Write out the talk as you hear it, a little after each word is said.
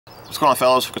What's going on,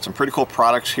 fellas? We've got some pretty cool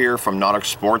products here from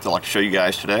Nautic-Sport that I'd like to show you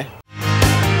guys today.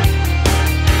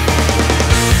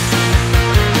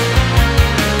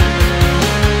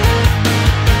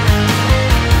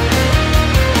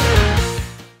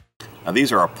 Now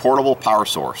these are a portable power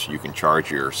source. You can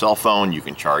charge your cell phone, you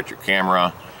can charge your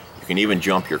camera, you can even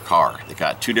jump your car. They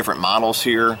got two different models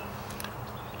here,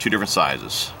 two different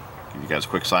sizes. Give you guys a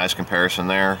quick size comparison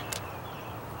there.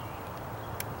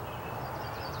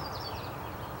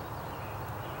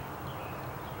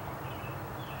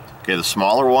 Okay, the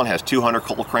smaller one has 200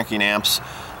 cold cranking amps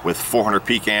with 400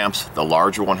 peak amps. The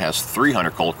larger one has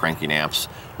 300 cold cranking amps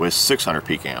with 600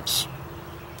 peak amps.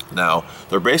 Now,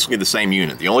 they're basically the same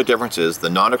unit. The only difference is the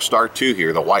Nautic-Start 2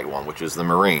 here, the white one, which is the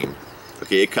marine.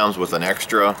 Okay, it comes with an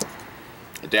extra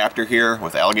adapter here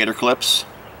with alligator clips.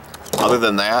 Other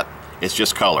than that, it's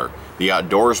just color. The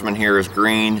Outdoorsman here is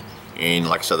green, and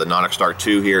like I said, the Nautic-Start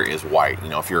 2 here is white. You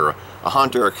know, if you're a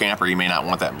hunter or a camper, you may not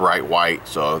want that bright white,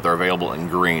 so they're available in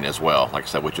green as well, like I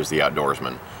said, which is the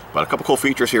Outdoorsman. But a couple cool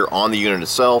features here on the unit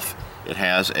itself. It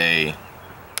has a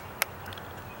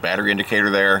battery indicator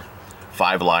there,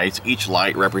 5 lights. Each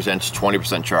light represents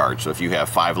 20% charge. So if you have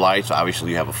 5 lights,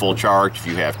 obviously you have a full charge. If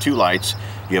you have 2 lights,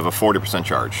 you have a 40%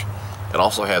 charge. It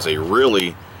also has a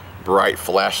really bright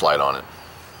flashlight on it.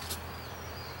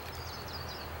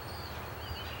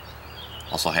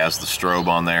 Also has the strobe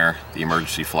on there, the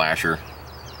emergency flasher.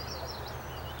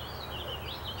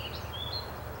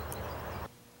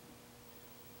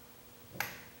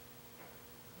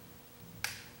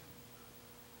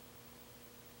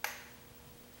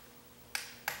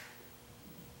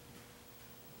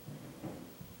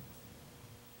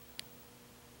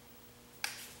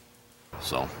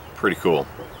 So, pretty cool.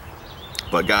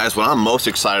 But guys, what I'm most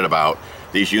excited about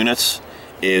these units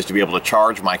is to be able to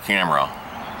charge my camera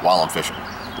while I'm fishing.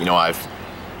 You know, I've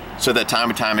said that time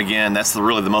and time again, that's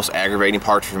really the most aggravating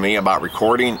part for me about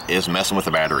recording is messing with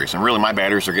the batteries. And really, my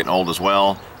batteries are getting old as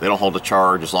well. They don't hold the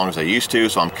charge as long as they used to,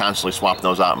 so I'm constantly swapping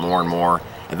those out more and more,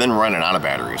 and then running out of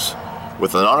batteries.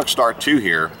 With the Nautic-Start 2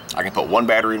 here, I can put one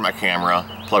battery in my camera,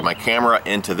 plug my camera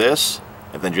into this,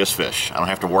 and then just fish. I don't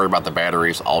have to worry about the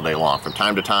batteries all day long. From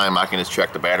time to time, I can just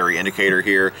check the battery indicator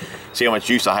here, see how much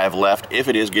juice I have left. If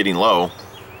it is getting low,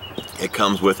 it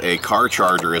comes with a car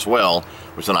charger as well,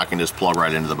 which then I can just plug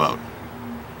right into the boat.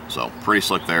 So pretty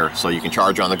slick there. So you can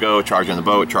charge on the go, charge on the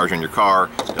boat, charge on your car.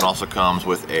 It also comes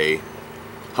with a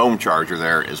home charger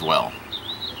there as well.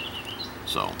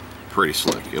 So pretty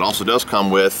slick. It also does come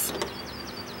with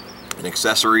an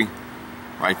accessory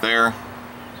right there.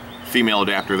 Female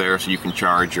adapter there, so you can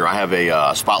charge your, I have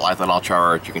a spotlight that I'll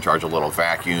charge. You can charge a little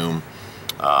vacuum,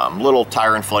 little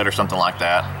tire inflator, something like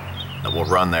that, that will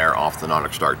run there off the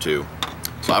Nautic-Start 2.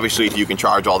 So obviously, if you can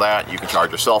charge all that, you can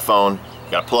charge your cell phone.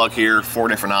 You got a plug here, 4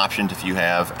 different options if you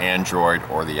have Android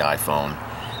or the iPhone.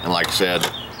 And like I said,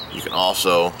 you can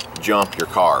also jump your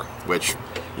car, which,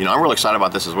 you know, I'm really excited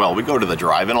about this as well. We go to the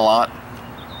drive-in a lot,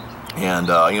 and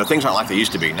you know, things aren't like they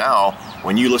used to be. Now,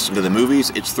 when you listen to the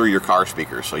movies, it's through your car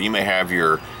speakers. So you may have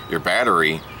your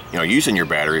battery, you know, using your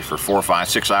battery for 4, 5,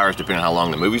 6 hours, depending on how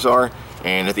long the movies are.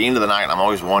 And at the end of the night, I'm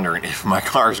always wondering if my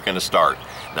car is going to start.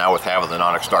 Now with having the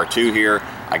Nautic-Start 2 here,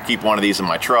 I keep one of these in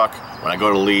my truck. When I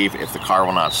go to leave, if the car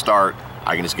will not start,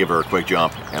 I can just give her a quick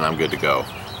jump and I'm good to go.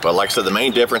 But like I said, the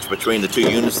main difference between the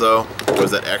two units though was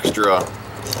that extra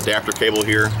adapter cable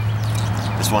here.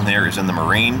 This one here is in the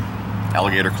marine.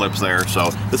 Alligator clips there, so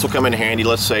this will come in handy.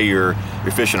 Let's say you're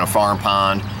fishing a farm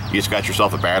pond, you just got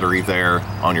yourself a battery there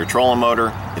on your trolling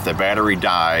motor. If the battery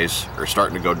dies or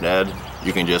starting to go dead,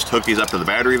 you can just hook these up to the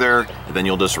battery there, and then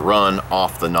you'll just run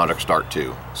off the Nautic-Start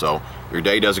 2. So your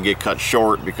day doesn't get cut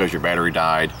short because your battery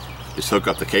died. Just hook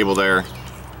up the cable there,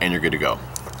 and you're good to go.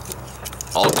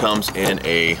 All comes in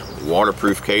a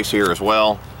waterproof case here as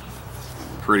well.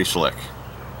 Pretty slick.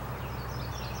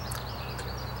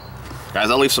 Guys,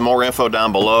 I'll leave some more info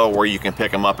down below where you can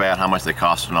pick them up at, how much they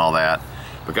cost and all that.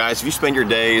 But guys, if you spend your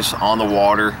days on the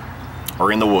water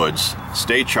or in the woods,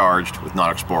 stay charged with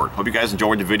Nautic-Sport. Hope you guys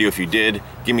enjoyed the video. If you did,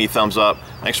 give me a thumbs up.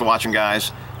 Thanks for watching,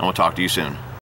 guys, and we'll talk to you soon.